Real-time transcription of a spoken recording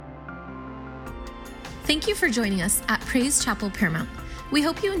Thank you for joining us at Praise Chapel Paramount. We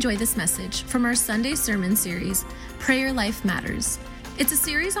hope you enjoy this message from our Sunday sermon series, Prayer Life Matters. It's a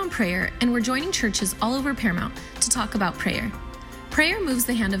series on prayer, and we're joining churches all over Paramount to talk about prayer. Prayer moves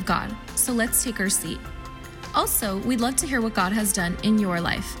the hand of God, so let's take our seat. Also, we'd love to hear what God has done in your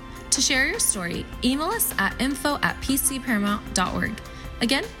life. To share your story, email us at info@pcparamount.org.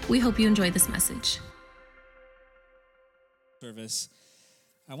 Again, we hope you enjoy this message. Service.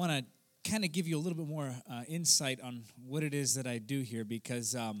 I want to kind of give you a little bit more insight on what it is that I do here,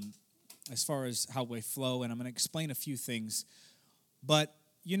 because as far as how we flow, and I'm going to explain a few things. But,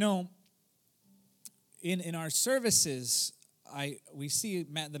 you know, in our services, we see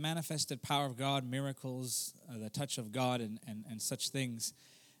the manifested power of God, miracles, the touch of God, and such things.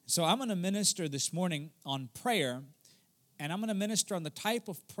 So I'm going to minister this morning on prayer, and I'm going to minister on the type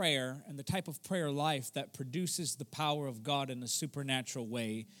of prayer and the type of prayer life that produces the power of God in a supernatural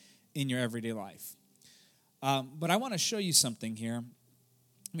way in your everyday life. But I want to show you something here.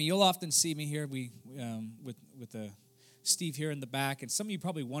 I mean, you'll often see me here with Steve here in the back, and some of you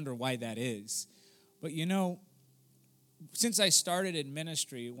probably wonder why that is. But you know, since I started in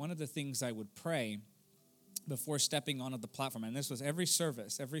ministry, one of the things I would pray before stepping onto the platform, and this was every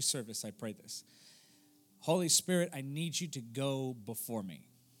service I prayed this: Holy Spirit, I need you to go before me.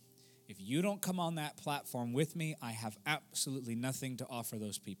 If you don't come on that platform with me, I have absolutely nothing to offer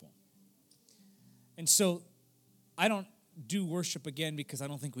those people. And so I don't do worship again because I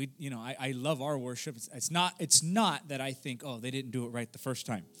don't think I love our worship. It's not that I think, oh, they didn't do it right the first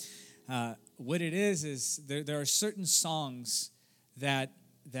time. What it is there are certain songs that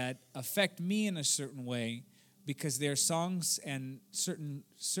affect me in a certain way, because they're songs and certain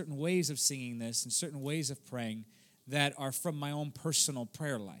ways of singing this and certain ways of praying that are from my own personal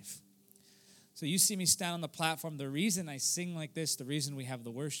prayer life. So you see me stand on the platform. The reason I sing like this, the reason we have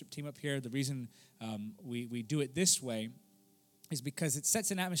the worship team up here, the reason we do it this way is because it sets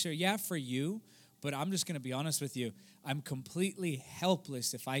an atmosphere, for you, but I'm just going to be honest with you. I'm completely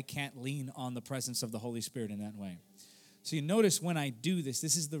helpless if I can't lean on the presence of the Holy Spirit in that way. So you notice when I do this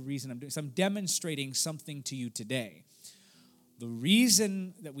is the reason I'm doing this. I'm demonstrating something to you today. The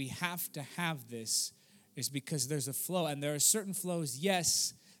reason that we have to have this is because there's a flow, and there are certain flows,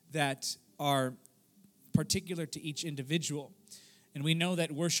 yes, that are particular to each individual. And we know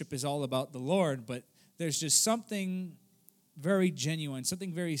that worship is all about the Lord, but there's just something very genuine,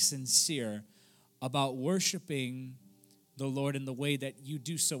 something very sincere about worshiping the Lord in the way that you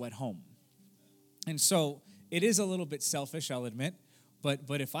do so at home. And so it is a little bit selfish, I'll admit,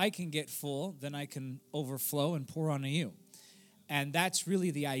 but if I can get full, then I can overflow and pour onto you. And that's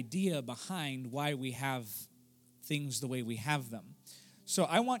really the idea behind why we have things the way we have them. So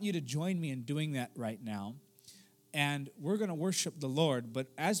I want you to join me in doing that right now. And we're going to worship the Lord.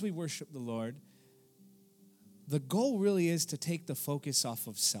 But as we worship the Lord, the goal really is to take the focus off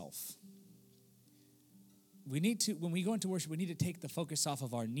of self. When we go into worship, we need to take the focus off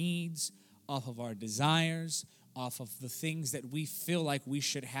of our needs, off of our desires, off of the things that we feel like we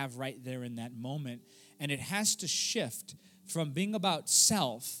should have right there in that moment. And it has to shift from being about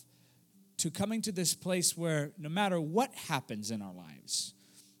self to coming to this place where no matter what happens in our lives,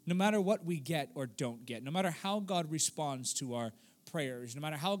 no matter what we get or don't get, no matter how God responds to our prayers, no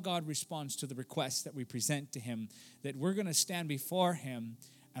matter how God responds to the requests that we present to Him, that we're going to stand before Him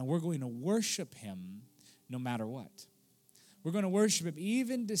and we're going to worship Him no matter what. We're going to worship Him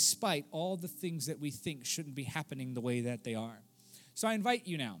even despite all the things that we think shouldn't be happening the way that they are. So I invite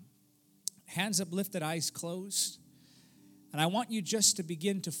you now, hands uplifted, eyes closed. And I want you just to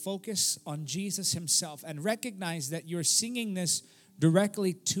begin to focus on Jesus Himself and recognize that you're singing this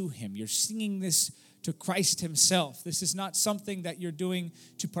directly to Him. You're singing this to Christ Himself. This is not something that you're doing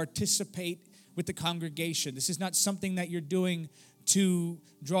to participate with the congregation. This is not something that you're doing to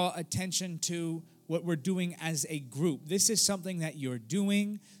draw attention to what we're doing as a group. This is something that you're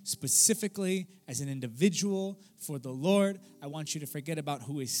doing specifically as an individual for the Lord. I want you to forget about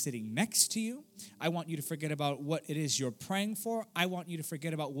who is sitting next to you. I want you to forget about what it is you're praying for. I want you to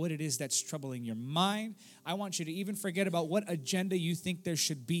forget about what it is that's troubling your mind. I want you to even forget about what agenda you think there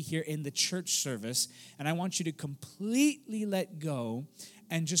should be here in the church service. And I want you to completely let go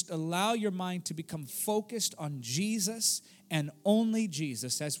and just allow your mind to become focused on Jesus and only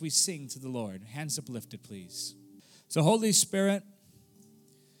Jesus as we sing to the Lord. Hands uplifted, please. So Holy Spirit,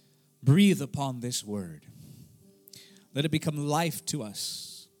 breathe upon this word. Let it become life to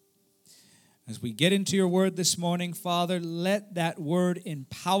us. As we get into your word this morning, Father, let that word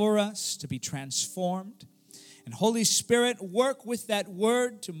empower us to be transformed. And Holy Spirit, work with that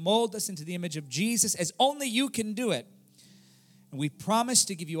word to mold us into the image of Jesus as only you can do it. And we promise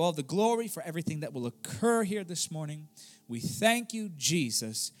to give you all the glory for everything that will occur here this morning. We thank you,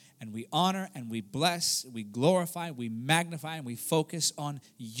 Jesus, and we honor and we bless, we glorify, we magnify, and we focus on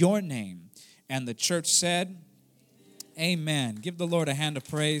your name. And the church said, amen. Give the Lord a hand of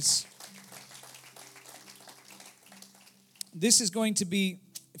praise. This is going to be,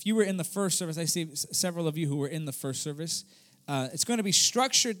 if you were in the first service, I see several of you who were in the first service. It's going to be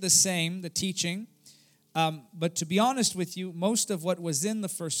structured the same, the teaching. But to be honest with you, most of what was in the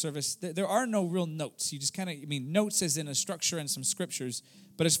first service, there are no real notes. You just kind of, notes as in a structure and some scriptures.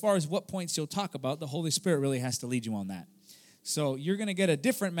 But as far as what points you'll talk about, the Holy Spirit really has to lead you on that. So you're going to get a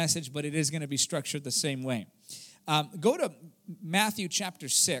different message, but it is going to be structured the same way. Go to Matthew chapter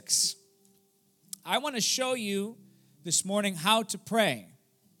 6. I want to show you this morning how to pray.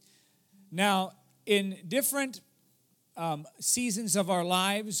 Now, in different seasons of our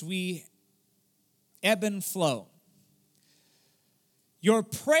lives, we ebb and flow. Your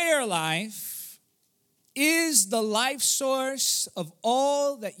prayer life is the life source of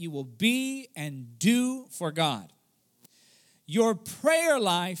all that you will be and do for God. Your prayer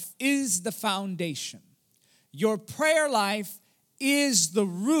life is the foundation. Your prayer life is the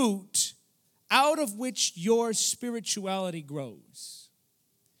root out of which your spirituality grows.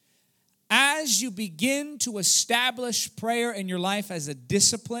 As you begin to establish prayer in your life as a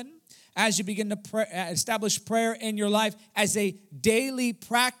discipline, as you begin to establish prayer in your life as a daily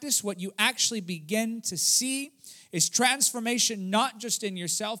practice, what you actually begin to see is transformation not just in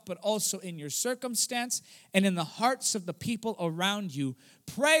yourself, but also in your circumstance and in the hearts of the people around you.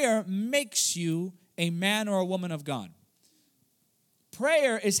 Prayer makes you a man or a woman of God.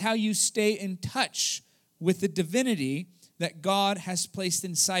 Prayer is how you stay in touch with the divinity that God has placed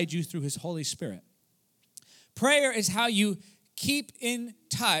inside you through His Holy Spirit. Prayer is how you keep in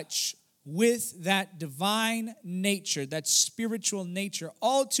touch with that divine nature, that spiritual nature.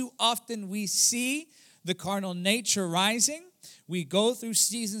 All too often we see the carnal nature rising. We go through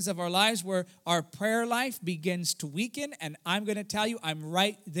seasons of our lives where our prayer life begins to weaken, and I'm going to tell you, I'm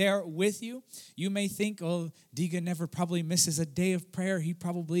right there with you. You may think, oh, Diga never probably misses a day of prayer. He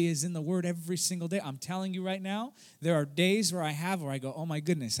probably is in the Word every single day. I'm telling you right now, there are days where I go, oh my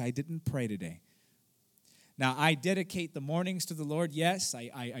goodness, I didn't pray today. Now, I dedicate the mornings to the Lord. Yes,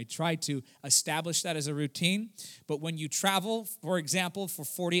 I try to establish that as a routine. But when you travel, for example, for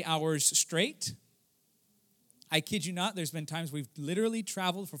 40 hours straight, I kid you not, there's been times we've literally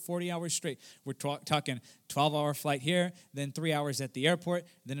traveled for 40 hours straight. We're talking 12-hour flight here, then 3 hours at the airport,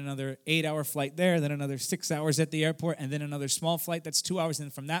 then another 8-hour flight there, then another 6 hours at the airport, and then another small flight that's 2 hours.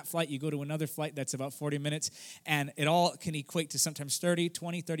 And from that flight, you go to another flight that's about 40 minutes. And it all can equate to sometimes 30,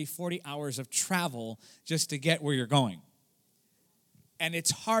 20, 30, 40 hours of travel just to get where you're going. And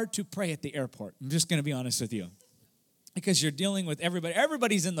it's hard to pray at the airport. I'm just going to be honest with you. Because you're dealing with everybody.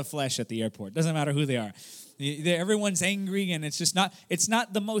 Everybody's in the flesh at the airport. Doesn't matter who they are. Everyone's angry, and it's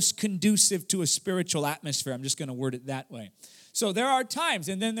not the most conducive to a spiritual atmosphere. I'm just going to word it that way. So there are times,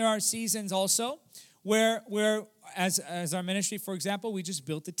 and then there are seasons also where as our ministry, for example, we just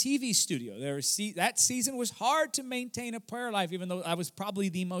built a TV studio. That season was hard to maintain a prayer life, even though that was probably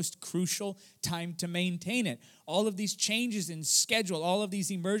the most crucial time to maintain it. All of these changes in schedule, all of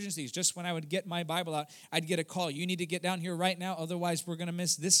these emergencies, just when I would get my Bible out, I'd get a call. You need to get down here right now, otherwise we're going to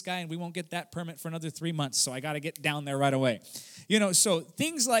miss this guy and we won't get that permit for another 3 months, so I got to get down there right away. So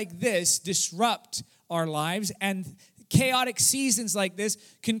things like this disrupt our lives, and chaotic seasons like this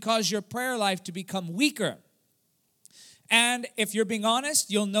can cause your prayer life to become weaker. And if you're being honest,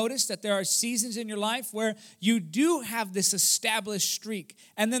 you'll notice that there are seasons in your life where you do have this established streak.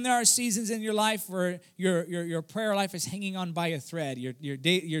 And then there are seasons in your life where your prayer life is hanging on by a thread.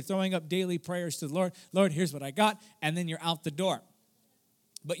 You're throwing up daily prayers to the Lord. Lord, here's what I got. And then you're out the door.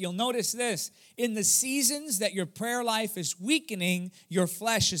 But you'll notice this. In the seasons that your prayer life is weakening, your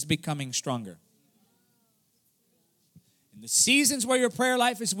flesh is becoming stronger. In the seasons where your prayer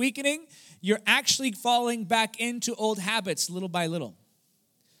life is weakening, you're actually falling back into old habits little by little.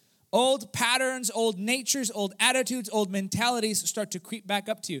 Old patterns, old natures, old attitudes, old mentalities start to creep back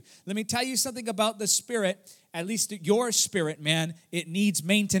up to you. Let me tell you something about the spirit, at least your spirit, man. It needs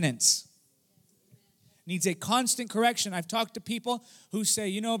maintenance. Needs a constant correction. I've talked to people who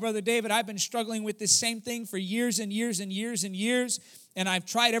say, Brother David, I've been struggling with this same thing for years and years and years and years, and I've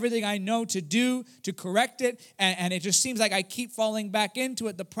tried everything I know to do to correct it, and it just seems like I keep falling back into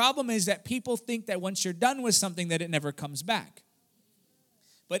it. The problem is that people think that once you're done with something that it never comes back.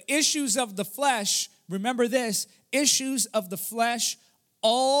 But issues of the flesh, remember this, issues of the flesh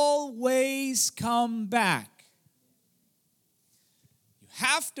always come back. You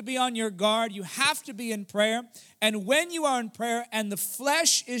have to be on your guard. You have to be in prayer. And when you are in prayer and the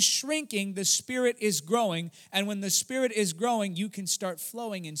flesh is shrinking, the spirit is growing. And when the spirit is growing, you can start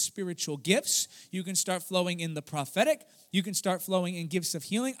flowing in spiritual gifts. You can start flowing in the prophetic. You can start flowing in gifts of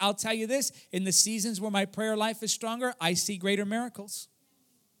healing. I'll tell you this, in the seasons where my prayer life is stronger, I see greater miracles.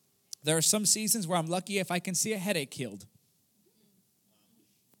 There are some seasons where I'm lucky if I can see a headache healed.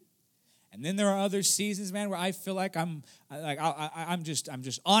 And then there are other seasons, man, where I feel like I'm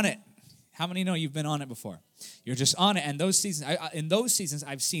just on it. How many know you've been on it before? You're just on it. And in those seasons,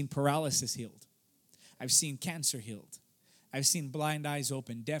 I've seen paralysis healed. I've seen cancer healed. I've seen blind eyes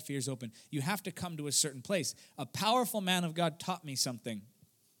open, deaf ears open. You have to come to a certain place. A powerful man of God taught me something.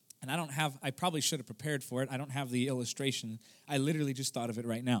 And I probably should have prepared for it. I don't have the illustration. I literally just thought of it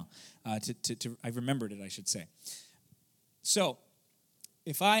right now. I remembered it, I should say. So,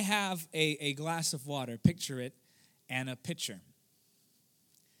 if I have a glass of water, picture it, and a pitcher.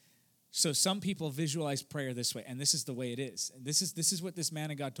 So some people visualize prayer this way, and this is the way it is. And this is what this man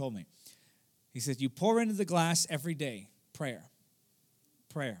of God told me. He said, you pour into the glass every day, prayer,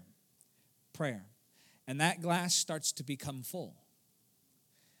 prayer, prayer. And that glass starts to become full.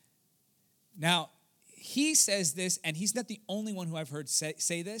 Now, he says this, and he's not the only one who I've heard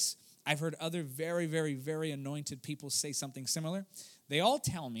say this. I've heard other very, very, very anointed people say something similar. They all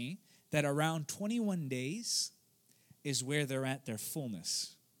tell me that around 21 days is where they're at their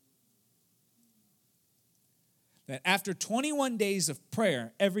fullness. That after 21 days of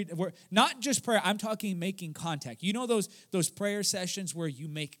prayer, not just prayer, I'm talking making contact. You know those prayer sessions where you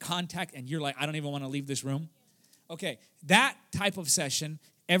make contact and you're like, I don't even want to leave this room? Okay, that type of session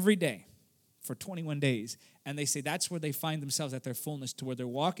every day for 21 days. And they say that's where they find themselves at their fullness, to where they're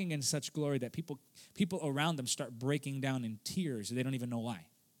walking in such glory that people around them start breaking down in tears. They don't even know why.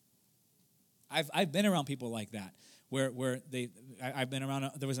 I've been around people like that, I've been around,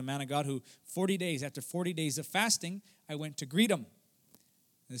 there was a man of God who after 40 days of fasting, I went to greet him.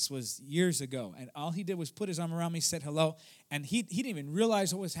 This was years ago. And all he did was put his arm around me, said hello, and he didn't even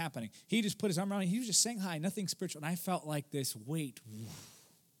realize what was happening. He just put his arm around me. He was just saying hi, nothing spiritual. And I felt like this weight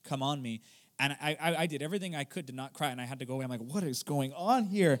come on me. And I did everything I could to not cry, and I had to go away. I'm like, what is going on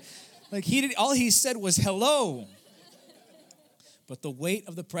here? Like all he said was hello. But the weight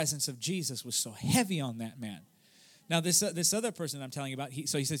of the presence of Jesus was so heavy on that man. Now, this other person I'm telling you about, he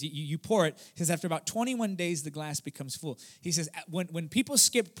says, you pour it. He says, after about 21 days, the glass becomes full. He says, when people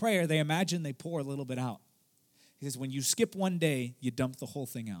skip prayer, they imagine they pour a little bit out. He says, when you skip one day, you dump the whole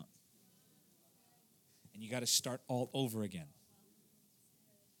thing out. And you got to start all over again.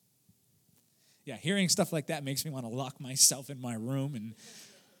 Yeah, hearing stuff like that makes me want to lock myself in my room.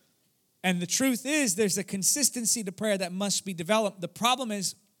 And the truth is, there's a consistency to prayer that must be developed. The problem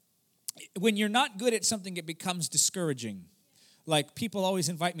is, when you're not good at something, it becomes discouraging. Like, people always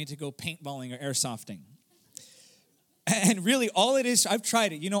invite me to go paintballing or airsofting. And really, all it is, I've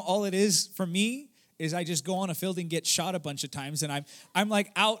tried it. You know, all it is for me is I just go on a field and get shot a bunch of times. And I'm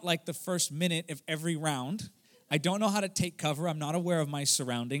like out like the first minute of every round. I don't know how to take cover. I'm not aware of my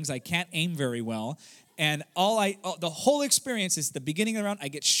surroundings. I can't aim very well. And the whole experience is the beginning of the round, I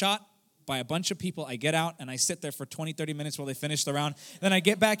get shot by a bunch of people. I get out and I sit there for 20, 30 minutes while they finish the round. Then I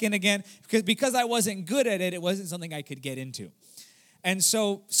get back in again because I wasn't good at it. It wasn't something I could get into. And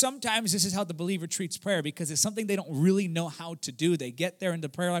so sometimes this is how the believer treats prayer, because it's something they don't really know how to do. They get there in the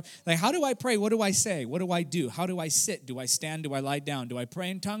prayer life. Like, how do I pray? What do I say? What do I do? How do I sit? Do I stand? Do I lie down? Do I pray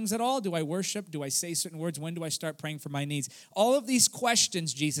in tongues at all? Do I worship? Do I say certain words? When do I start praying for my needs? All of these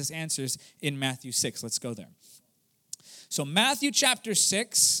questions Jesus answers in Matthew 6. Let's go there. So Matthew chapter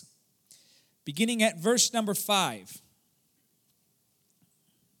 6, beginning at verse number 5.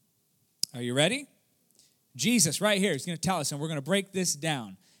 Are you ready? Jesus, right here, is going to tell us, and we're going to break this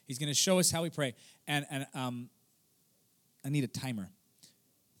down. He's going to show us how we pray. And I need a timer.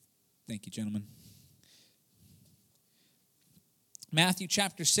 Thank you, gentlemen. Matthew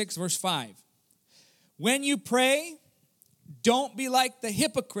chapter 6, verse 5. When you pray, don't be like the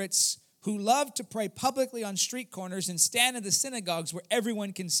hypocrites who love to pray publicly on street corners and stand in the synagogues where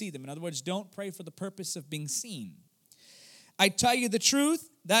everyone can see them. In other words, don't pray for the purpose of being seen. I tell you the truth,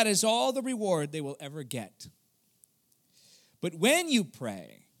 that is all the reward they will ever get. But when you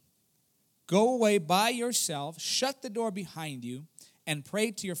pray, go away by yourself, shut the door behind you, and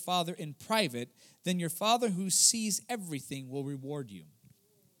pray to your Father in private. Then your Father who sees everything will reward you.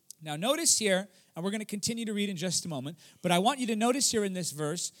 Now notice here, and we're going to continue to read in just a moment, but I want you to notice here in this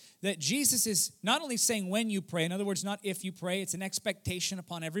verse that Jesus is not only saying when you pray, in other words, not if you pray, it's an expectation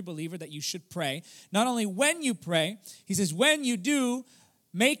upon every believer that you should pray. Not only when you pray, he says when you do,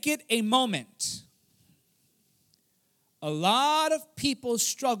 make it a moment A lot of people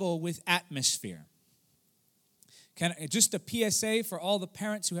struggle with atmosphere. Just a PSA for all the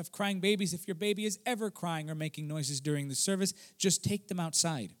parents who have crying babies. If your baby is ever crying or making noises during the service, just take them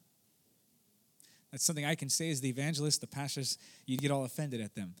outside. That's something I can say as the evangelist. The pastors, you get all offended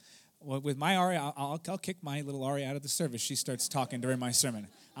at them. Well, with my Ari, I'll kick my little Ari out of the service. She starts talking during my sermon.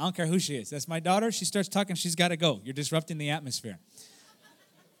 I don't care who she is. That's my daughter. She starts talking. She's got to go. You're disrupting the atmosphere.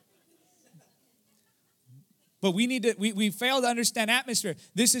 But we fail to understand atmosphere.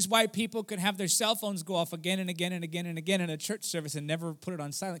 This is why people can have their cell phones go off again and again and again and again in a church service and never put it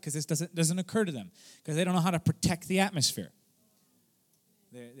on silent because this doesn't occur to them because they don't know how to protect the atmosphere.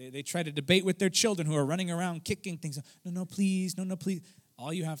 They try to debate with their children who are running around kicking things. No, please. No, please.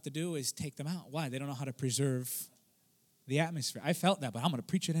 All you have to do is take them out. Why? They don't know how to preserve the atmosphere. I felt that, but I'm going to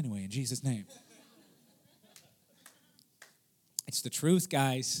preach it anyway in Jesus' name. It's the truth,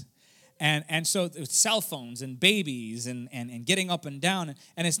 guys. And so cell phones and babies and getting up and down.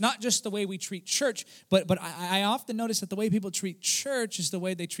 And it's not just the way we treat church, but I often notice that the way people treat church is the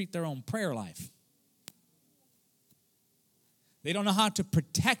way they treat their own prayer life. They don't know how to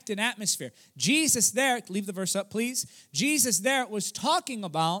protect an atmosphere. Jesus there, leave the verse up, please. Jesus there was talking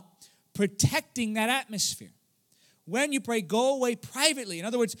about protecting that atmosphere. When you pray, go away privately. In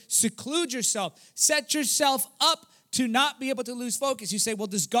other words, seclude yourself. Set yourself up to not be able to lose focus. You say, well,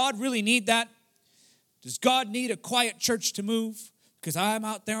 does God really need that? Does God need a quiet church to move? Because I'm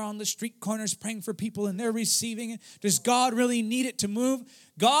out there on the street corners praying for people and they're receiving it. Does God really need it to move?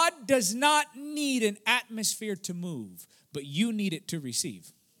 God does not need an atmosphere to move, but you need it to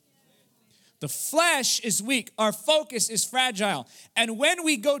receive. The flesh is weak. Our focus is fragile. And when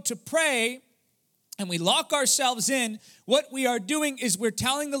we go to pray and we lock ourselves in, what we are doing is we're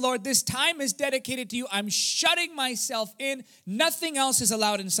telling the Lord, this time is dedicated to you. I'm shutting myself in. Nothing else is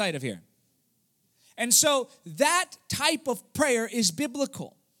allowed inside of here. And so that type of prayer is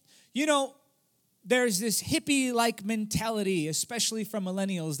biblical. You know, there's this hippie-like mentality, especially from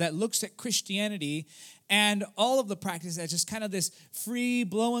millennials, that looks at Christianity and all of the practice as just kind of this free,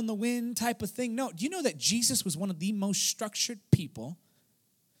 blow-in-the-wind type of thing. No, do you know that Jesus was one of the most structured people?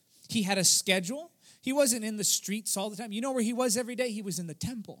 He had a schedule. He wasn't in the streets all the time. You know where he was every day? He was in the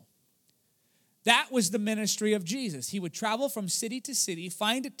temple. That was the ministry of Jesus. He would travel from city to city,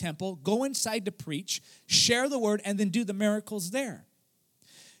 find a temple, go inside to preach, share the word, and then do the miracles there.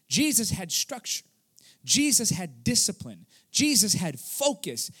 Jesus had structure. Jesus had discipline. Jesus had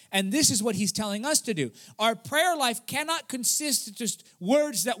focus. And this is what he's telling us to do. Our prayer life cannot consist of just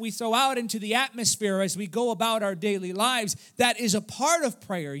words that we throw out into the atmosphere as we go about our daily lives. That is a part of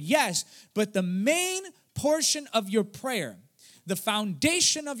prayer, yes. But the main portion of your prayer, the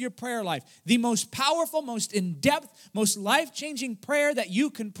foundation of your prayer life, the most powerful, most in-depth, most life-changing prayer that you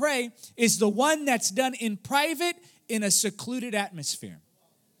can pray is the one that's done in private in a secluded atmosphere.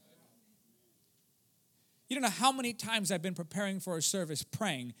 You don't know how many times I've been preparing for a service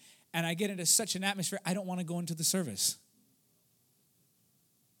praying, and I get into such an atmosphere, I don't want to go into the service.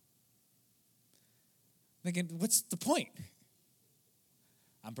 Thinking, what's the point?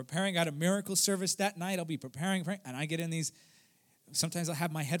 I'm preparing, got a miracle service that night. I'll be preparing, and I get in these. Sometimes I'll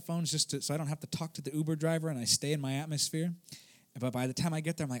have my headphones so I don't have to talk to the Uber driver, and I stay in my atmosphere. But by the time I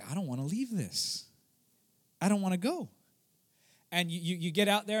get there, I'm like, I don't want to leave this. I don't want to go. And you get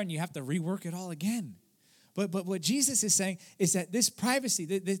out there, and you have to rework it all again. But what Jesus is saying is that this privacy,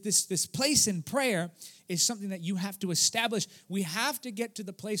 this place in prayer is something that you have to establish. We have to get to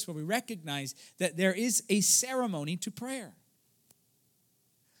the place where we recognize that there is a ceremony to prayer.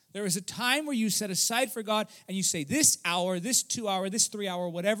 There is a time where you set aside for God and you say this hour, this 2 hour, this 3 hour,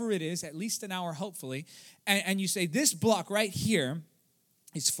 whatever it is, at least an hour hopefully, and you say this block right here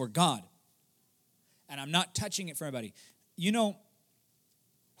is for God. And I'm not touching it for everybody. You know,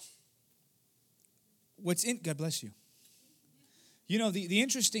 God bless you. You know, the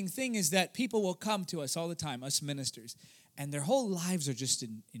interesting thing is that people will come to us all the time, us ministers, and their whole lives are just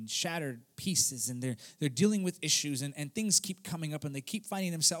in shattered pieces, and they're dealing with issues, and things keep coming up, and they keep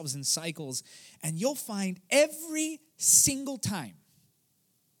finding themselves in cycles. And you'll find every single time,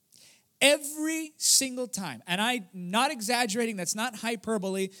 and I'm not exaggerating, that's not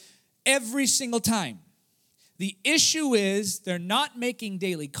hyperbole, every single time, the issue is they're not making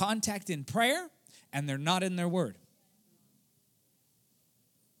daily contact in prayer, and they're not in their word.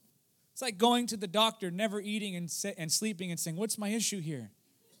 It's like going to the doctor, never eating and sleeping and saying, what's my issue here?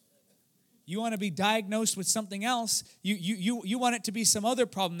 You want to be diagnosed with something else. You want it to be some other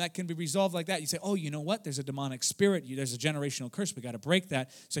problem that can be resolved like that. You say, oh, you know what? There's a demonic spirit. There's a generational curse. We got to break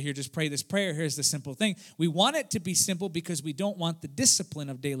that. So here, just pray this prayer. Here's the simple thing. We want it to be simple because we don't want the discipline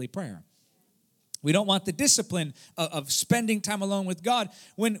of daily prayer. We don't want the discipline of spending time alone with God.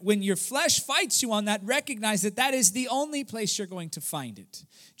 When your flesh fights you on that, recognize that that is the only place you're going to find it.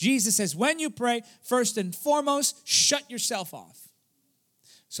 Jesus says, when you pray, first and foremost, shut yourself off.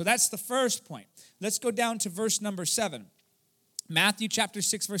 So that's the first point. Let's go down to verse number 7. Matthew chapter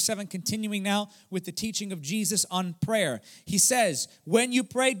 6, verse 7, continuing now with the teaching of Jesus on prayer. He says, when you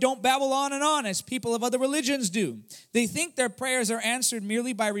pray, don't babble on and on as people of other religions do. They think their prayers are answered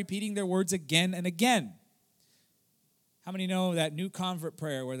merely by repeating their words again and again. How many know that new convert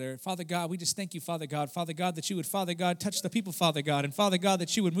prayer where they're, Father God, we just thank you, Father God, that you would, Father God, touch the people, Father God, and Father God,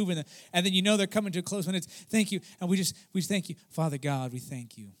 that you would move in them. And then you know they're coming to a close when it's, thank you, and we thank you, Father God, we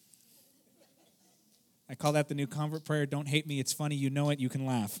thank you. I call that the new convert prayer. Don't hate me. It's funny. You know it. You can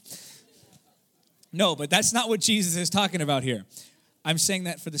laugh. No, but that's not what Jesus is talking about here. I'm saying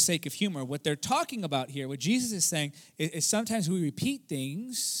that for the sake of humor. What they're talking about here, what Jesus is saying, is sometimes we repeat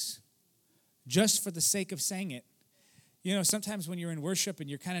things just for the sake of saying it. You know, sometimes when you're in worship and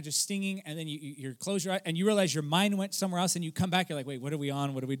you're kind of just singing and then you close your eyes and you realize your mind went somewhere else and you come back, you're like, wait, what are we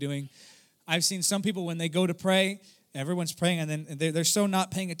on? What are we doing? I've seen some people when they go to pray, everyone's praying, and then they're so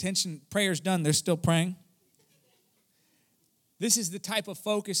not paying attention. Prayer's done. They're still praying. This is the type of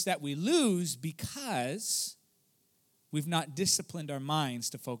focus that we lose because we've not disciplined our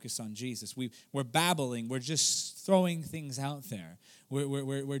minds to focus on Jesus. We're babbling. We're just throwing things out there.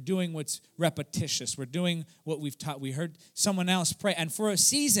 We're doing what's repetitious. We're doing what we've taught. We heard someone else pray. And for a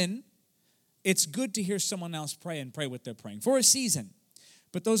season, it's good to hear someone else pray and pray what they're praying. For a season.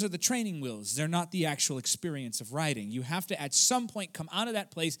 But those are the training wheels. They're not the actual experience of writing. You have to, at some point, come out of that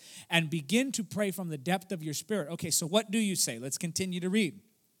place and begin to pray from the depth of your spirit. Okay, so what do you say? Let's continue to read.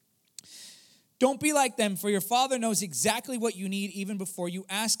 Don't be like them, for your Father knows exactly what you need even before you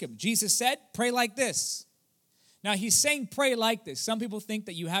ask Him. Jesus said, pray like this. Now, He's saying pray like this. Some people think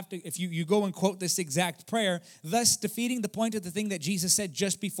that you have to, if you go and quote this exact prayer, thus defeating the point of the thing that Jesus said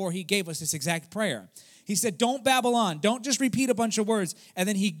just before He gave us this exact prayer. He said, don't babble on. Don't just repeat a bunch of words. And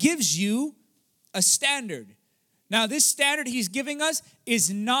then He gives you a standard. Now, this standard He's giving us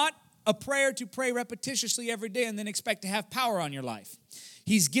is not a prayer to pray repetitiously every day and then expect to have power on your life.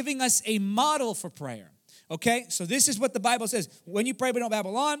 He's giving us a model for prayer. Okay, so this is what the Bible says. When you pray, but don't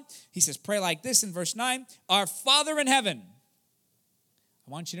babble on. He says, pray like this in verse 9. Our Father in heaven.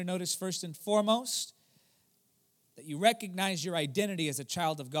 I want you to notice first and foremost that you recognize your identity as a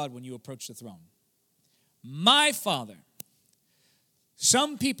child of God when you approach the throne. My Father.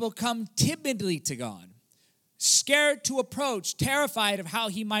 Some people come timidly to God, scared to approach, terrified of how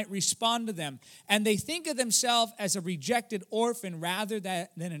He might respond to them. And they think of themselves as a rejected orphan rather than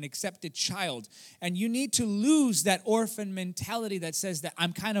an accepted child. And you need to lose that orphan mentality that says that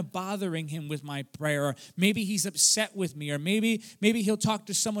I'm kind of bothering Him with my prayer. Or maybe He's upset with me. Or maybe He'll talk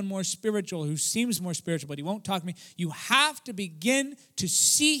to someone more spiritual who seems more spiritual, but He won't talk to me. You have to begin to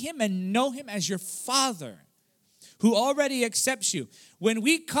see Him and know Him as your Father, who already accepts you. When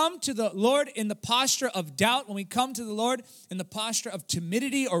we come to the Lord in the posture of doubt, when we come to the Lord in the posture of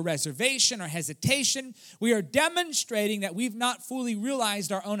timidity or reservation or hesitation, we are demonstrating that we've not fully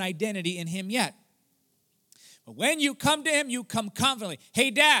realized our own identity in Him yet. But when you come to Him, you come confidently. Hey,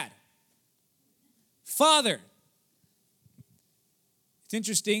 Dad, Father. It's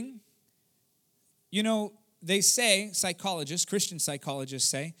interesting. You know, they say, psychologists, Christian psychologists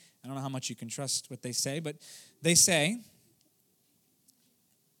say, I don't know how much you can trust what they say, but they say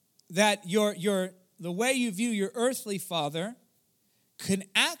that the way you view your earthly father can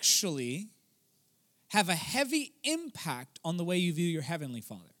actually have a heavy impact on the way you view your heavenly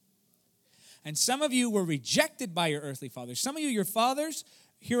Father. And some of you were rejected by your earthly father. Some of you, your fathers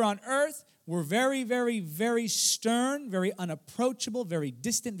here on earth, were very, very, very stern, very unapproachable, very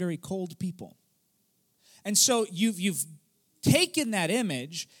distant, very cold people. And so you've taken that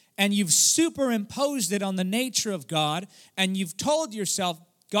image and you've superimposed it on the nature of God, and you've told yourself,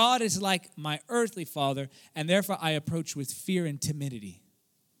 God is like my earthly father, and therefore I approach with fear and timidity.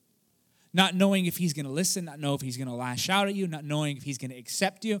 Not knowing if He's going to listen, not knowing if He's going to lash out at you, not knowing if He's going to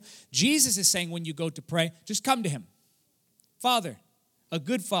accept you. Jesus is saying when you go to pray, just come to Him. Father, a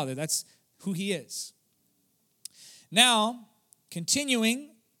good Father, that's who He is. Now,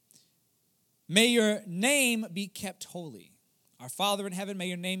 continuing, may your name be kept holy. Our Father in heaven, may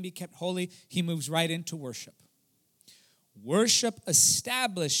your name be kept holy. He moves right into worship. Worship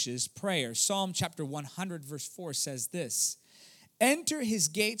establishes prayer. Psalm chapter 100, verse 4 says this: enter His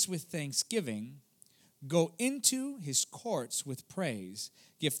gates with thanksgiving, go into His courts with praise.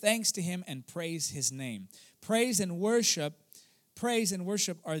 Give thanks to Him and praise His name. Praise and worship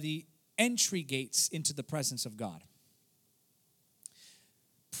are the entry gates into the presence of God.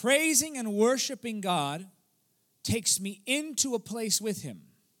 praising and worshiping God takes me into a place with him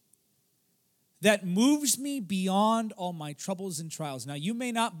that moves me beyond all my troubles and trials. Now, you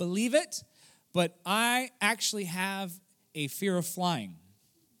may not believe it, but I actually have a fear of flying.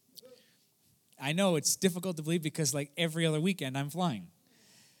 I know it's difficult to believe because like every other weekend I'm flying.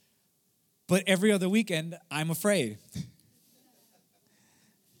 But every other weekend I'm afraid.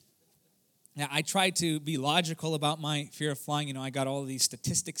 Now, I try to be logical about my fear of flying. I got all of these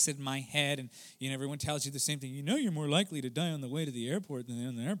statistics in my head, and everyone tells you the same thing. You're more likely to die on the way to the airport than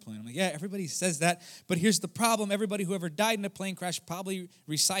on the airplane. I'm like, yeah, everybody says that, but here's the problem. Everybody who ever died in a plane crash probably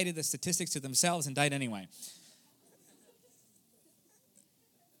recited the statistics to themselves and died anyway.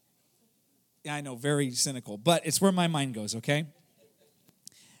 Yeah, I know, very cynical, but it's where my mind goes, okay?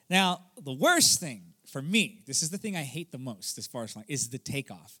 Now, the worst thing for me, this is the thing I hate the most as far as flying, is the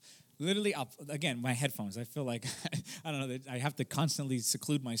takeoff. Literally, again, my headphones. I feel like, I don't know, I have to constantly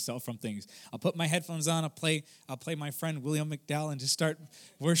seclude myself from things. I'll put my headphones on, I'll play my friend William McDowell and just start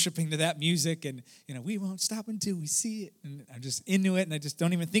worshiping to that music. And, we won't stop until we see it. And I'm just into it, and I just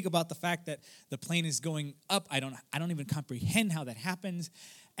don't even think about the fact that the plane is going up. I don't even comprehend how that happens.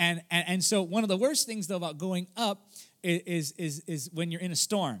 And so one of the worst things, though, about going up is when you're in a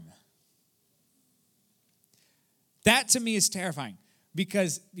storm. That, to me, is terrifying.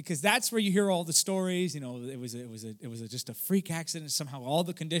 Because that's where you hear all the stories. It was just a freak accident. Somehow all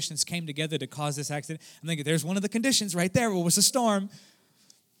the conditions came together to cause this accident. I'm thinking, there's one of the conditions right there. It was a storm.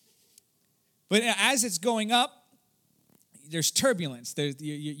 But as it's going up, there's turbulence. There's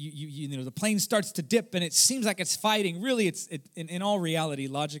the plane starts to dip, and it seems like it's fighting. Really, in all reality,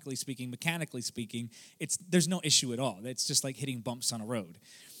 logically speaking, mechanically speaking, there's no issue at all. It's just like hitting bumps on a road.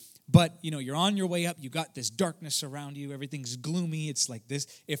 But, you're on your way up. You got this darkness around you. Everything's gloomy. It's like this.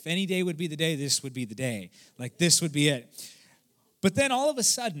 If any day would be the day, this would be the day. Like, this would be it. But then all of a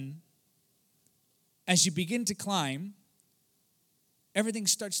sudden, as you begin to climb, everything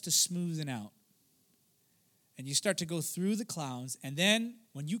starts to smoothen out. And you start to go through the clouds. And then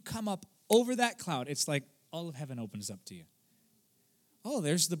when you come up over that cloud, it's like all of heaven opens up to you. Oh,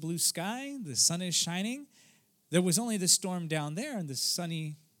 there's the blue sky. The sun is shining. There was only the storm down there, and the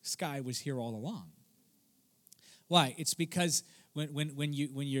sunny sky was here all along. Why? It's because when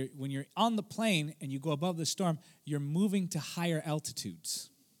you're on the plane and you go above the storm, you're moving to higher altitudes.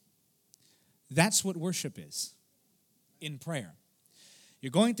 That's what worship is in prayer.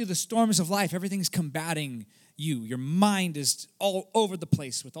 You're going through the storms of life. Everything's combating you. Your mind is all over the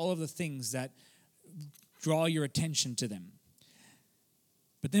place with all of the things that draw your attention to them.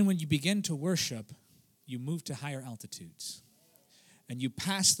 But then when you begin to worship, you move to higher altitudes. And you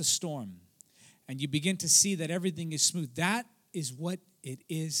pass the storm, and you begin to see that everything is smooth. That is what it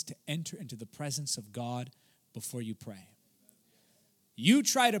is to enter into the presence of God before you pray. You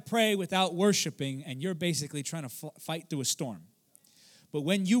try to pray without worshiping, and you're basically trying to fight through a storm. But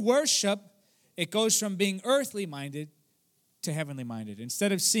when you worship, it goes from being earthly minded to heavenly minded.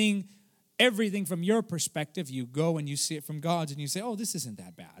 Instead of seeing everything from your perspective, you go and you see it from God's, and you say, oh, this isn't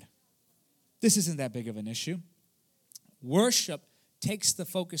that bad. This isn't that big of an issue. Worship takes the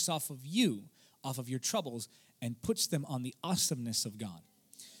focus off of you, off of your troubles, and puts them on the awesomeness of God.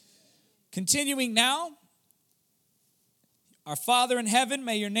 Continuing now, our Father in heaven,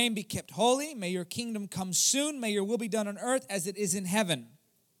 may your name be kept holy. May your kingdom come soon. May your will be done on earth as it is in heaven.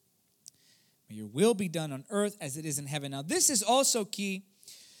 May your will be done on earth as it is in heaven. Now, this is also key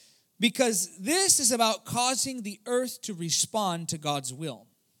because this is about causing the earth to respond to God's will.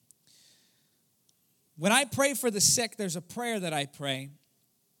 When I pray for the sick, there's a prayer that I pray,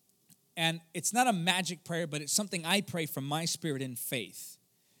 and it's not a magic prayer, but it's something I pray from my spirit in faith.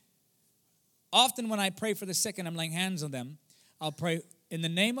 Often when I pray for the sick and I'm laying hands on them, I'll pray, in the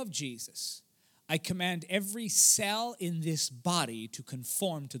name of Jesus, I command every cell in this body to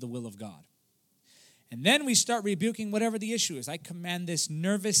conform to the will of God. And then we start rebuking whatever the issue is. I command this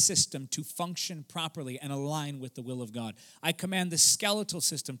nervous system to function properly and align with the will of God. I command the skeletal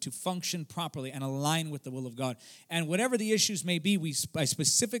system to function properly and align with the will of God. And whatever the issues may be, I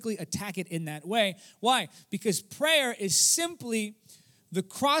specifically attack it in that way. Why? Because prayer is simply the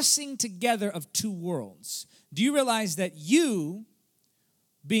crossing together of two worlds. Do you realize that you,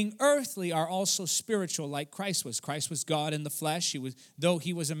 being earthly, are also spiritual like Christ was? Christ was God in the flesh. Though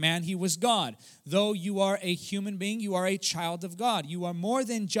he was a man, he was God. Though you are a human being, you are a child of God. You are more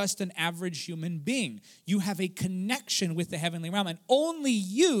than just an average human being. You have a connection with the heavenly realm, and only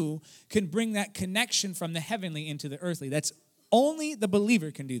you can bring that connection from the heavenly into the earthly. That's only the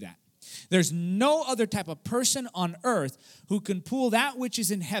believer can do that. There's no other type of person on earth who can pull that which is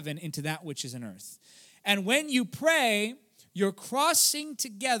in heaven into that which is in earth. And when you pray, you're crossing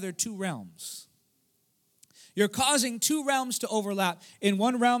together two realms. You're causing two realms to overlap. In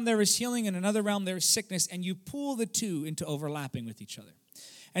one realm there is healing, in another realm there is sickness, and you pull the two into overlapping with each other.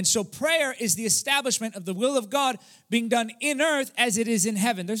 And so prayer is the establishment of the will of God being done in earth as it is in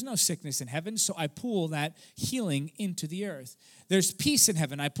heaven. There's no sickness in heaven, so I pull that healing into the earth. There's peace in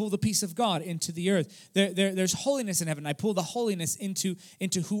heaven. I pull the peace of God into the earth. There's holiness in heaven. I pull the holiness into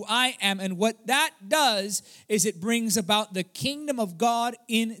who I am. And what that does is it brings about the kingdom of God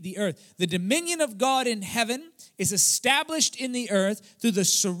in the earth. The dominion of God in heaven is established in the earth through the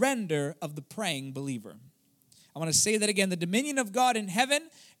surrender of the praying believer. I want to say that again. The dominion of God in heaven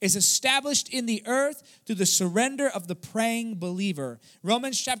is established in the earth through the surrender of the praying believer.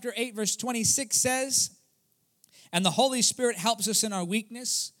 Romans chapter 8, verse 26 says, and the Holy Spirit helps us in our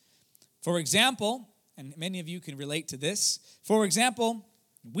weakness. For example, and many of you can relate to this. For example,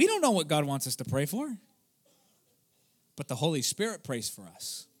 we don't know what God wants us to pray for, but the Holy Spirit prays for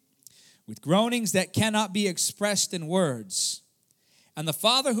us with groanings that cannot be expressed in words. And the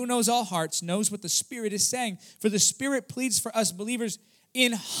Father who knows all hearts knows what the Spirit is saying. For the Spirit pleads for us believers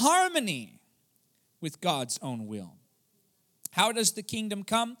in harmony with God's own will. How does the kingdom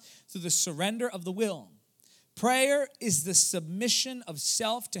come? Through the surrender of the will. Prayer is the submission of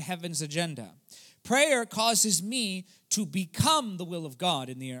self to heaven's agenda. Prayer causes me to become the will of God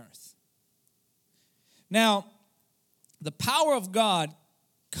in the earth. Now, the power of God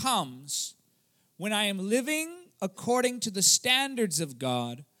comes when I am living according to the standards of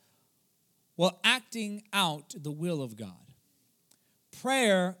God while acting out the will of God.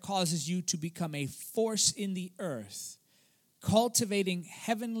 Prayer causes you to become a force in the earth, cultivating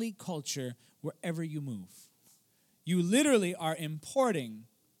heavenly culture wherever you move. You literally are importing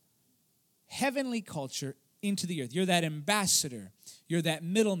heavenly culture into the earth. You're that ambassador. You're that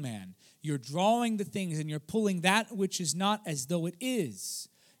middleman. You're drawing the things and you're pulling that which is not as though it is.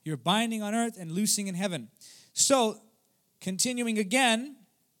 You're binding on earth and loosing in heaven. So, continuing again,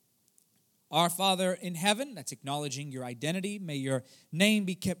 our Father in heaven, that's acknowledging your identity. May your name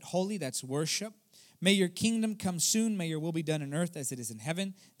be kept holy, that's worship. May your kingdom come soon. May your will be done on earth as it is in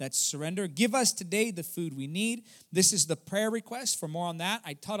heaven. That's surrender. Give us today the food we need. This is the prayer request. For more on that,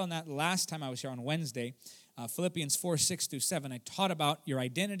 I taught on that last time I was here on Wednesday. Philippians 4, 6 through 7. I taught about your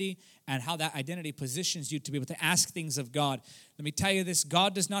identity and how that identity positions you to be able to ask things of God. Let me tell you this.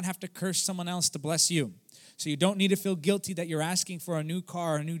 God does not have to curse someone else to bless you. So you don't need to feel guilty that you're asking for a new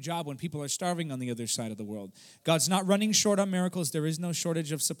car or a new job when people are starving on the other side of the world. God's not running short on miracles. There is no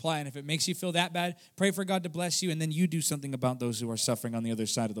shortage of supply. And if it makes you feel that bad, pray for God to bless you, and then you do something about those who are suffering on the other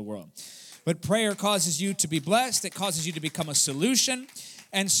side of the world. But prayer causes you to be blessed. It causes you to become a solution.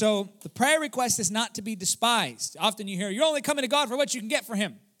 And so the prayer request is not to be despised. Often you hear, you're only coming to God for what you can get from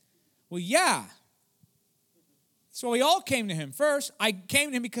Him. Well, yeah. So we all came to Him. First, I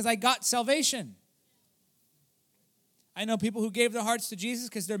came to Him because I got salvation. I know people who gave their hearts to Jesus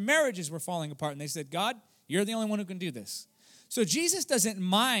because their marriages were falling apart. And they said, God, you're the only one who can do this. So Jesus doesn't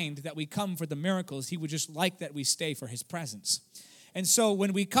mind that we come for the miracles. He would just like that we stay for His presence. And so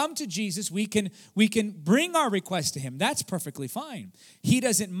when we come to Jesus, we can bring our request to Him. That's perfectly fine. He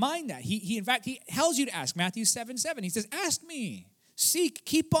doesn't mind that. He in fact, He tells you to ask. Matthew 7:7. He says, ask me. Seek.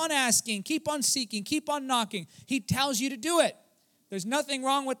 Keep on asking. Keep on seeking. Keep on knocking. He tells you to do it. There's nothing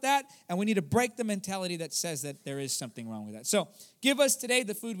wrong with that, and we need to break the mentality that says that there is something wrong with that. So give us today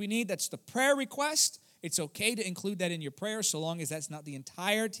the food we need. That's the prayer request. It's okay to include that in your prayer so long as that's not the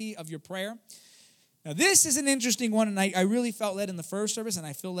entirety of your prayer. Now, this is an interesting one, and I really felt led in the first service, and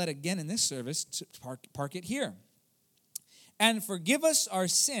I feel led again in this service to park it here. And forgive us our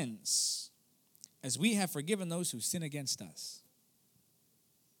sins as we have forgiven those who sin against us.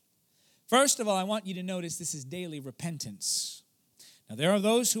 First of all, I want you to notice this is daily repentance. Now, there are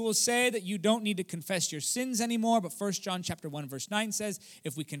those who will say that you don't need to confess your sins anymore, but 1 John chapter 1, verse 9 says,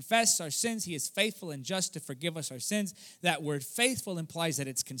 if we confess our sins, He is faithful and just to forgive us our sins. That word faithful implies that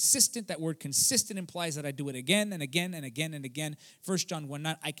it's consistent. That word consistent implies that I do it again and again and again and again. 1 John 1,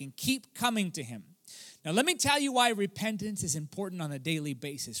 9, I can keep coming to Him. Now, let me tell you why repentance is important on a daily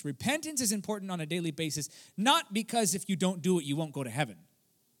basis. Repentance is important on a daily basis, not because if you don't do it, you won't go to heaven.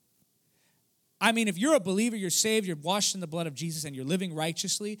 I mean, if you're a believer, you're saved, you're washed in the blood of Jesus, and you're living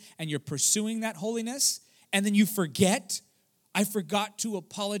righteously, and you're pursuing that holiness, and then you forget, I forgot to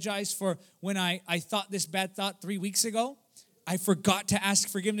apologize for when I thought this bad thought 3 weeks ago. I forgot to ask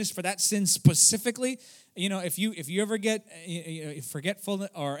forgiveness for that sin specifically. You know, if you ever get forgetful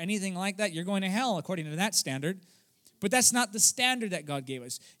or anything like that, you're going to hell according to that standard. But that's not the standard that God gave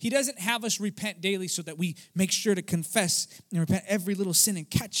us. He doesn't have us repent daily so that we make sure to confess and repent every little sin and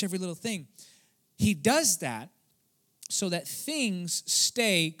catch every little thing. He does that so that things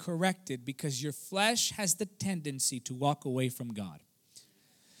stay corrected, because your flesh has the tendency to walk away from God.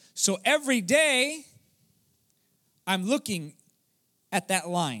 So every day, I'm looking at that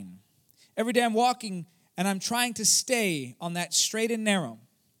line. Every day I'm walking and I'm trying to stay on that straight and narrow.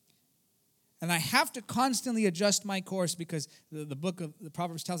 And I have to constantly adjust my course, because the book of the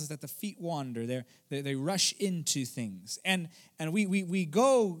Proverbs tells us that the feet wander. They rush into things. And we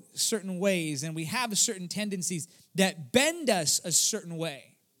go certain ways, and we have certain tendencies that bend us a certain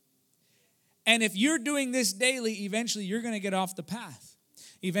way. And if you're doing this daily, eventually you're going to get off the path.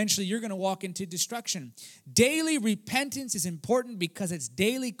 Eventually you're going to walk into destruction. Daily repentance is important because it's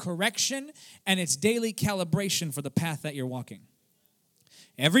daily correction and it's daily calibration for the path that you're walking.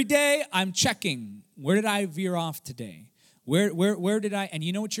 Every day I'm checking, where did I veer off today? Where did I, and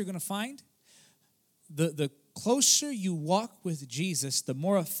you know what you're going to find? The closer you walk with Jesus, the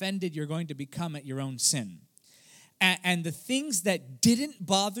more offended you're going to become at your own sin. And the things that didn't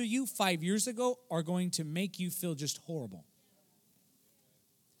bother you 5 years ago are going to make you feel just horrible.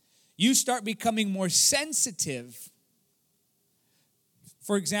 You start becoming more sensitive.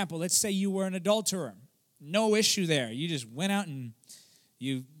 For example, let's say you were an adulterer. No issue there. You just went out and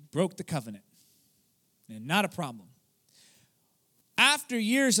you broke the covenant. And not a problem. After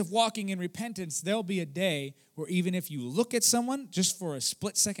years of walking in repentance, there'll be a day where even if you look at someone just for a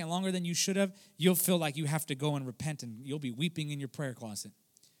split second longer than you should have, you'll feel like you have to go and repent, and you'll be weeping in your prayer closet.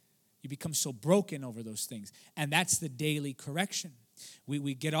 You become so broken over those things. And that's the daily correction.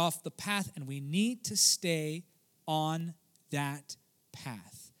 We get off the path, and we need to stay on that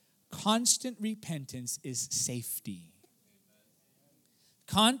path. Constant repentance is safety.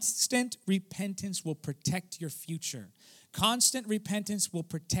 Constant repentance will protect your future. Constant repentance will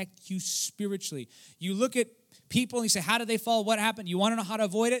protect you spiritually. You look at people and you say, how did they fall? What happened? You want to know how to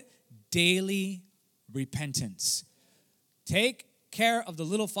avoid it? Daily repentance. Take care of the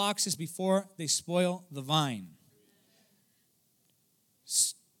little foxes before they spoil the vine.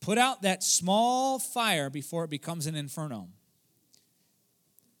 Put out that small fire before it becomes an inferno.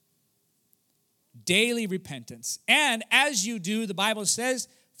 Daily repentance. And as you do, the Bible says,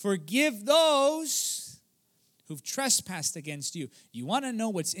 forgive those who've trespassed against you. You want to know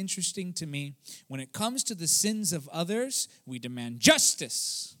what's interesting to me? When it comes to the sins of others, we demand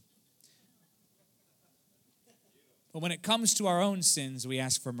justice. But when it comes to our own sins, we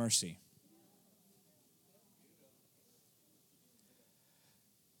ask for mercy.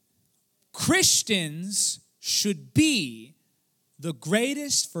 Christians should be the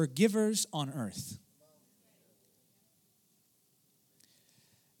greatest forgivers on earth.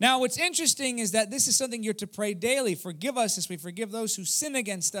 Now, what's interesting is that this is something you're to pray daily. Forgive us as we forgive those who sin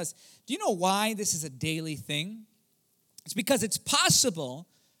against us. Do you know why this is a daily thing? It's because it's possible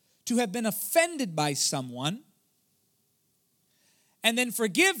to have been offended by someone and then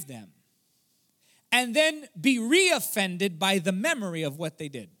forgive them and then be re-offended by the memory of what they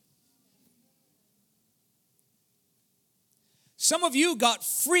did. Some of you got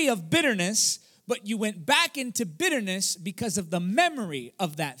free of bitterness, but you went back into bitterness because of the memory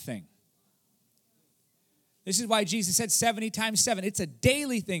of that thing. This is why Jesus said 70 times 7. It's a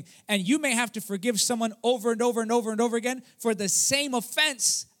daily thing. And you may have to forgive someone over and over and over and over again for the same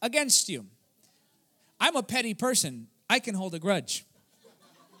offense against you. I'm a petty person. I can hold a grudge.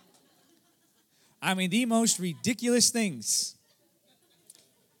 I mean, the most ridiculous things.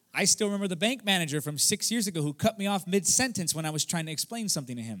 I still remember the bank manager from 6 years ago who cut me off mid-sentence when I was trying to explain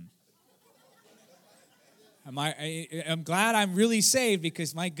something to him. I'm glad I'm really saved,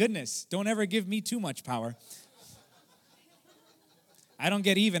 because my goodness, don't ever give me too much power. I don't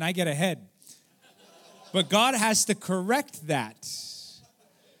get even, I get ahead. But God has to correct that.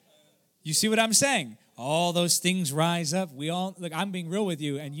 You see what I'm saying? All those things rise up. Look, I'm being real with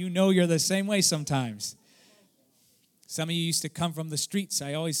you, and you know you're the same way sometimes. Some of you used to come from the streets.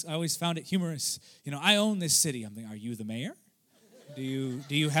 I always found it humorous. You know, I own this city. I'm thinking, are you the mayor? Do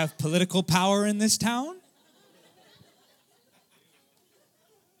you have political power in this town?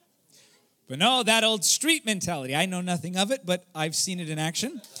 But no, that old street mentality. I know nothing of it, but I've seen it in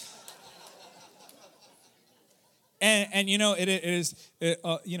action. And you know, it is,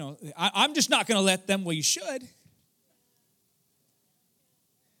 you know, I'm just not going to let them. Well, you should.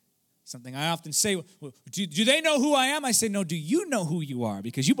 Something I often say, well, do they know who I am? I say, no, do you know who you are?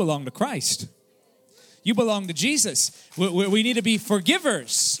 Because you belong to Christ. You belong to Jesus. We need to be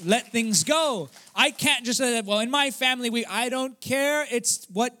forgivers. Let things go. I can't just say, well, in my family, I don't care. It's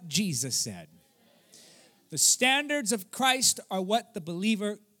what Jesus said. The standards of Christ are what the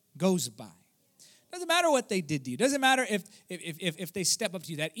believer goes by. Doesn't matter what they did to you. Doesn't matter if they step up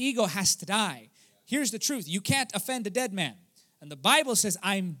to you. That ego has to die. here's the truth. You can't offend a dead man. And the Bible says,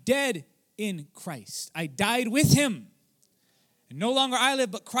 I'm dead in Christ. I died with him. And no longer I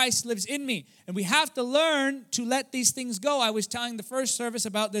live, but Christ lives in me. And we have to learn to let these things go. I was telling the first service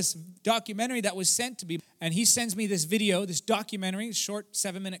about this documentary that was sent to me. And he sends me this video, this documentary, short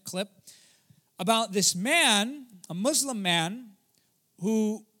 7-minute clip, about this man, a Muslim man,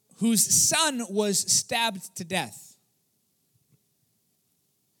 whose son was stabbed to death.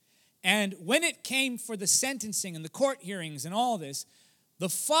 And when it came for the sentencing and the court hearings and all this, the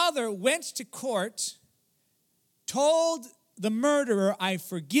father went to court, told the murderer, I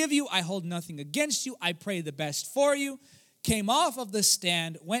forgive you, I hold nothing against you, I pray the best for you, came off of the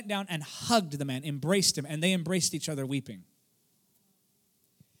stand, went down and hugged the man, embraced him, and they embraced each other weeping.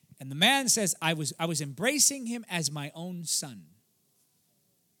 And the man says, I was embracing him as my own son.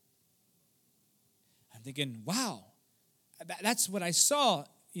 I'm thinking, wow, that's what I saw,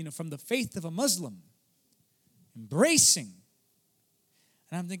 from the faith of a Muslim. Embracing.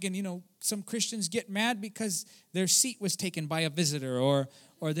 And I'm thinking, some Christians get mad because their seat was taken by a visitor, or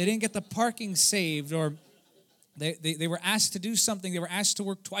they didn't get the parking saved, or they were asked to do something. They were asked to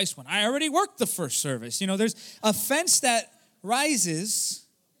work twice when I already worked the first service. There's offense that rises.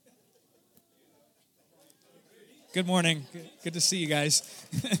 Good morning. Good to see you guys.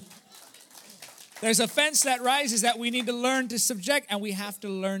 There's offense that rises that we need to learn to subject, and we have to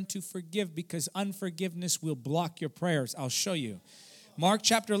learn to forgive, because unforgiveness will block your prayers. I'll show you. Mark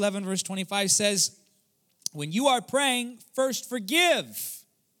chapter 11, verse 25 says, when you are praying, first forgive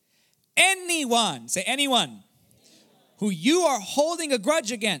anyone, say anyone, who you are holding a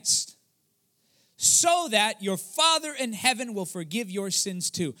grudge against, so that your Father in heaven will forgive your sins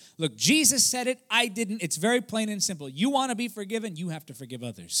too. Look, Jesus said it, I didn't. It's very plain and simple. You want to be forgiven, you have to forgive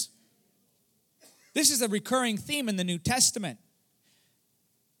others. This is a recurring theme in the New Testament.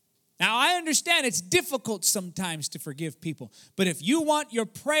 Now, I understand it's difficult sometimes to forgive people, but if you want your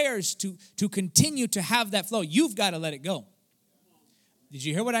prayers to continue to have that flow, you've got to let it go. Did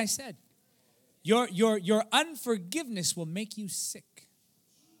you hear what I said? Your unforgiveness will make you sick.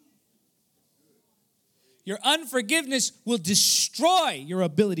 Your unforgiveness will destroy your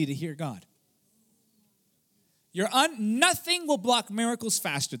ability to hear God. Nothing will block miracles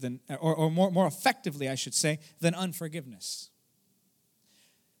faster than, or more effectively, I should say, than unforgiveness.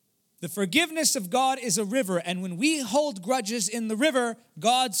 The forgiveness of God is a river, and when we hold grudges in the river,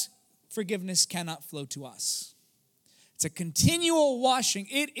 God's forgiveness cannot flow to us. It's a continual washing.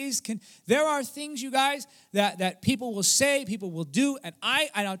 There are things, you guys, that people will say, people will do, and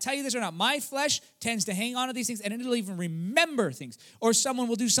I'll tell you this or not, my flesh tends to hang on to these things, and it'll even remember things. Or someone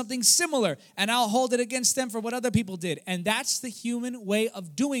will do something similar, and I'll hold it against them for what other people did. And that's the human way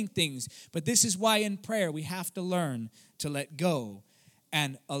of doing things. But this is why in prayer we have to learn to let go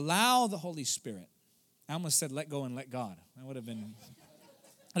and allow the Holy Spirit. I almost said let go and let God. That would have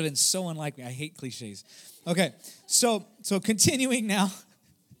been so unlike me. I hate cliches. Okay, so continuing now.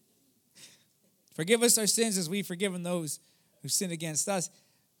 Forgive us our sins as we've forgiven those who sin against us.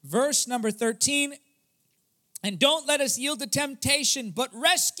 Verse number 13. And don't let us yield to temptation, but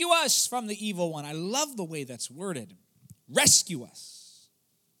rescue us from the evil one. I love the way that's worded. Rescue us.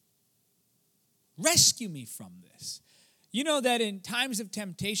 Rescue me from this. You know that in times of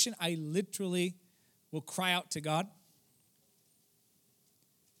temptation, I literally will cry out to God.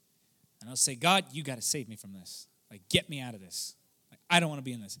 And I'll say, God, you got to save me from this. Like, get me out of this. Like, I don't want to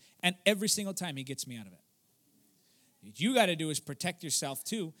be in this. And every single time he gets me out of it. What you got to do is protect yourself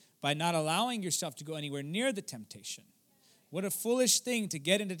too by not allowing yourself to go anywhere near the temptation. What a foolish thing to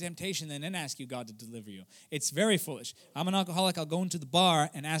get into temptation and then ask you God to deliver you. It's very foolish. I'm an alcoholic. I'll go into the bar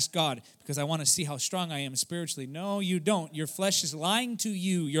and ask God because I want to see how strong I am spiritually. No, you don't. Your flesh is lying to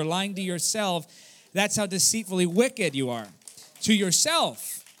you. You're lying to yourself. That's how deceitfully wicked you are. To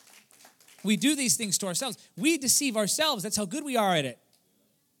yourself. We do these things to ourselves. We deceive ourselves. That's how good we are at it.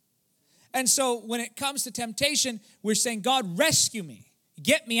 And so when it comes to temptation, we're saying, God, rescue me.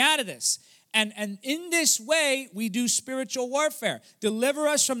 Get me out of this. And in this way, we do spiritual warfare. Deliver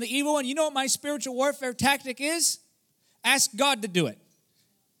us from the evil one. You know what my spiritual warfare tactic is? Ask God to do it.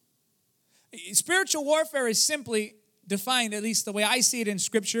 Spiritual warfare is simply defined, at least the way I see it in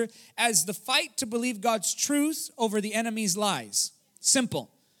Scripture, as the fight to believe God's truth over the enemy's lies.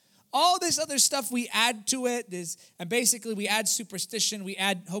 Simple. All this other stuff we add to it, and basically we add superstition, we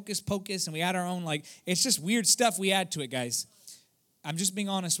add hocus pocus, and we add our own, it's just weird stuff we add to it, guys. I'm just being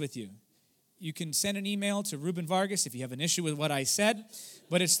honest with you. You can send an email to Ruben Vargas if you have an issue with what I said,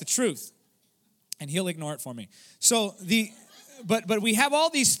 but it's the truth, and he'll ignore it for me. So but we have all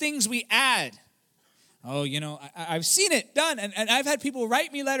these things we add. Oh, I've seen it done, and I've had people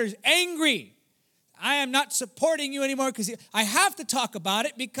write me letters angry I am not supporting you anymore because I have to talk about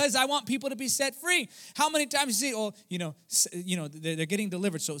it because I want people to be set free. How many times you see, they're getting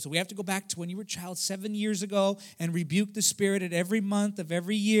delivered. So we have to go back to when you were a child 7 years ago and rebuke the spirit at every month of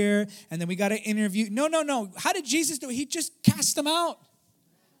every year. And then we got to interview. No. How did Jesus do it? He just cast them out.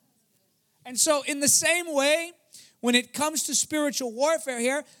 And so in the same way, when it comes to spiritual warfare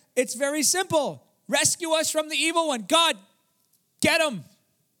here, it's very simple. Rescue us from the evil one. God, get him.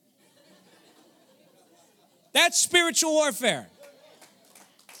 That's spiritual warfare.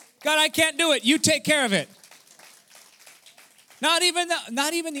 God, I can't do it. You take care of it. Not even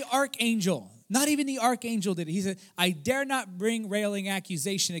the archangel. Not even the archangel did it. He said, I dare not bring railing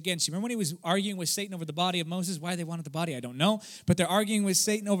accusation against you. Remember when he was arguing with Satan over the body of Moses? Why they wanted the body, I don't know. But they're arguing with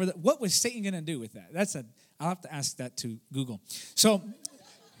Satan over what was Satan going to do with that? I'll have to ask that to Google. So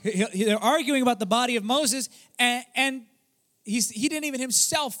they're arguing about the body of Moses, and he didn't even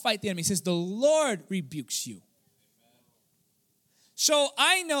himself fight the enemy. He says, the Lord rebukes you. So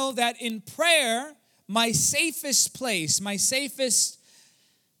I know that in prayer, my safest place, my safest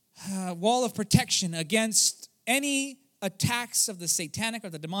wall of protection against any attacks of the satanic or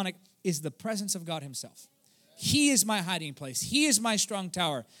the demonic is the presence of God himself. He is my hiding place. He is my strong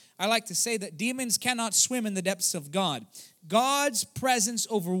tower. I like to say that demons cannot swim in the depths of God. God's presence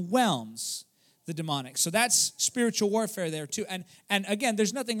overwhelms the demonic. So that's spiritual warfare there too. And again,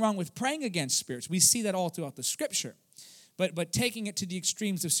 there's nothing wrong with praying against spirits. We see that all throughout the scripture. But taking it to the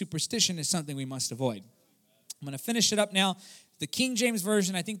extremes of superstition is something we must avoid. I'm going to finish it up now. The King James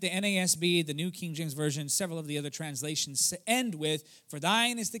Version, I think the NASB, the New King James Version, several of the other translations end with, for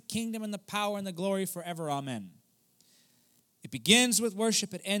thine is the kingdom and the power and the glory forever. Amen. It begins with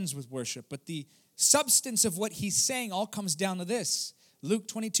worship, it ends with worship. But the substance of what he's saying all comes down to this. Luke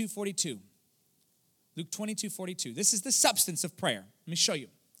 22:42. Luke 22:42. This is the substance of prayer. Let me show you.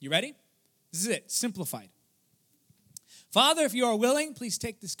 You ready? This is it, simplified. Father, if you are willing, please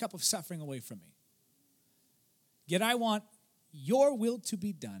take this cup of suffering away from me. Yet I want your will to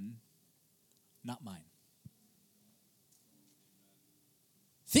be done, not mine.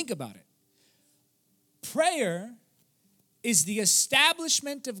 Think about it. Prayer is the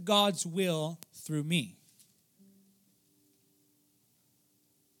establishment of God's will through me.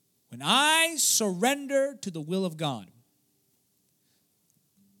 When I surrender to the will of God,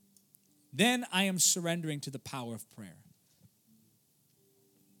 then I am surrendering to the power of prayer.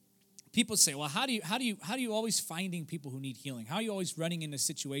 People say, well, how do you always finding people who need healing? How are you always running into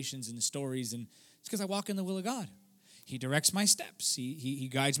situations and stories? And it's because I walk in the will of God. He directs my steps. He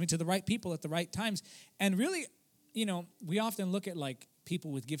guides me to the right people at the right times. And really, we often look at like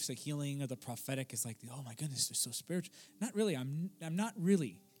people with gifts of healing or the prophetic as like, oh my goodness, they're so spiritual. Not really. I'm not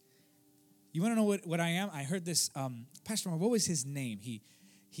really. You want to know what I am? I heard this, Pastor Moore, what was his name?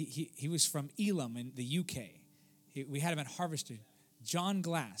 He was from Elam in the UK. We had him at Harvester. John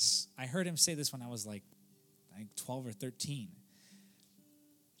Glass. I heard him say this when I was like 12 or 13.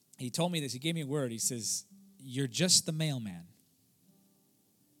 He told me this. He gave me a word. He says, you're just the mailman.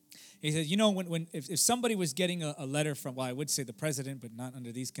 He said, if somebody was getting a letter from, well, I would say the president, but not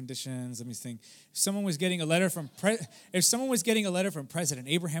under these conditions. Let me think. If someone was getting a letter from President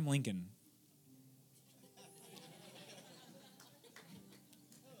Abraham Lincoln,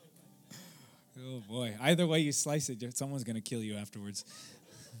 oh boy, either way you slice it, someone's going to kill you afterwards.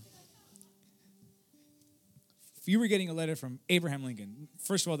 If you were getting a letter from Abraham Lincoln,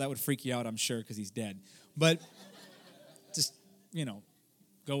 first of all, that would freak you out, I'm sure, because he's dead. But just,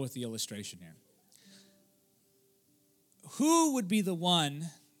 go with the illustration here. Who would be the one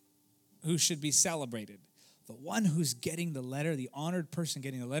who should be celebrated? The one who's getting the letter, the honored person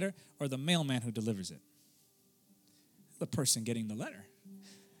getting the letter, or the mailman who delivers it? The person getting the letter.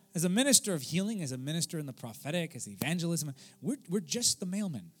 As a minister of healing, as a minister in the prophetic, as evangelism, we're just the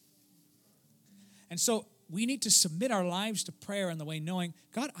mailman. And so we need to submit our lives to prayer in the way knowing,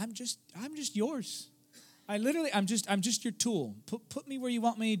 God, I'm just yours. I'm just your tool. Put me where you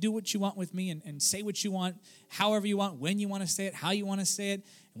want me, do what you want with me, and say what you want, however you want, when you want to say it, how you want to say it,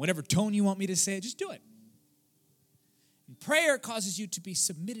 and whatever tone you want me to say it, just do it. And prayer causes you to be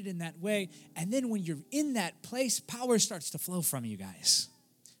submitted in that way, and then when you're in that place, power starts to flow from you guys.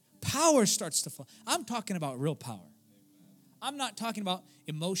 Power starts to flow. I'm talking about real power. I'm not talking about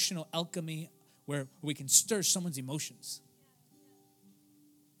emotional alchemy where we can stir someone's emotions.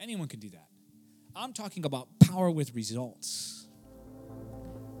 Anyone can do that. I'm talking about power with results.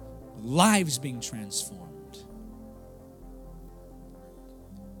 Lives being transformed.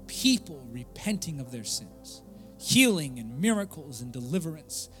 People repenting of their sins. Healing and miracles and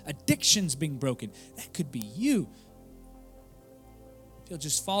deliverance. Addictions being broken. That could be you. If you'll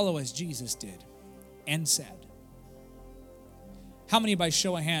just follow as Jesus did. and sad. How many by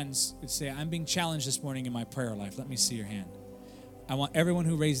show of hands would say, I'm being challenged this morning in my prayer life? Let me see your hand. I want everyone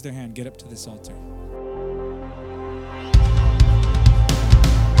who raised their hand, get up to this altar.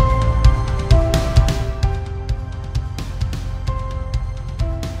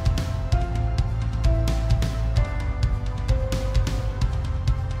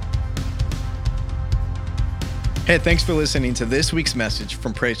 Hey, thanks for listening to this week's message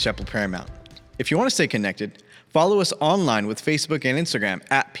from Praise Chapel Paramount. If you want to stay connected, follow us online with Facebook and Instagram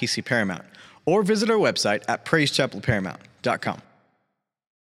at PC Paramount, or visit our website at praisechapelparamount.com.